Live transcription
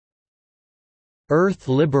Earth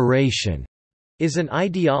liberation is an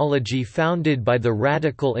ideology founded by the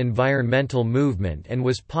radical environmental movement and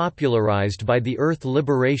was popularized by the Earth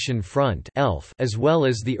Liberation Front as well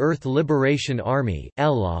as the Earth Liberation Army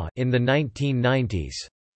in the 1990s.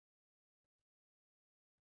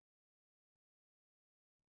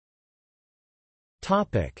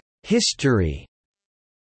 History.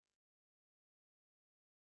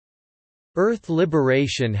 Earth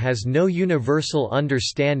liberation has no universal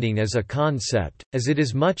understanding as a concept, as it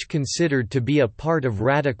is much considered to be a part of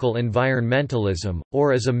radical environmentalism,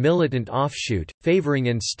 or as a militant offshoot, favoring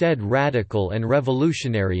instead radical and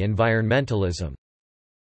revolutionary environmentalism.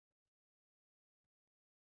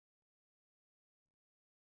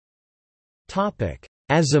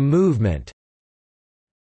 As a movement.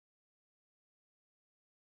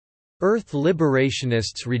 Earth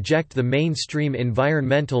liberationists reject the mainstream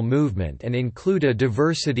environmental movement and include a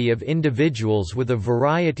diversity of individuals with a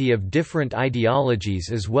variety of different ideologies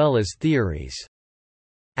as well as theories.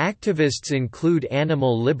 Activists include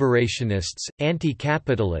animal liberationists,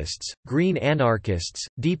 anti-capitalists, green anarchists,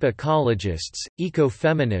 deep ecologists,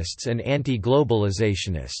 eco-feminists and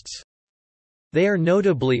anti-globalizationists. They are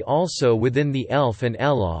notably also within the ELF and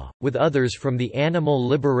ELA, with others from the Animal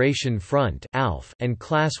Liberation Front and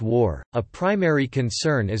class war. A primary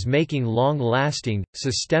concern is making long-lasting,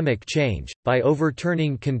 systemic change, by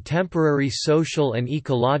overturning contemporary social and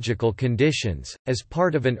ecological conditions, as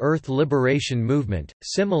part of an Earth liberation movement,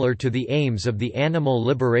 similar to the aims of the Animal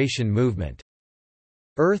Liberation Movement.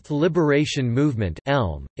 Earth Liberation Movement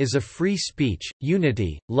is a free speech,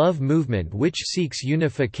 unity, love movement which seeks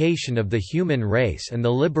unification of the human race and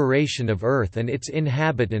the liberation of Earth and its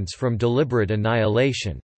inhabitants from deliberate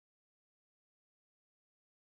annihilation.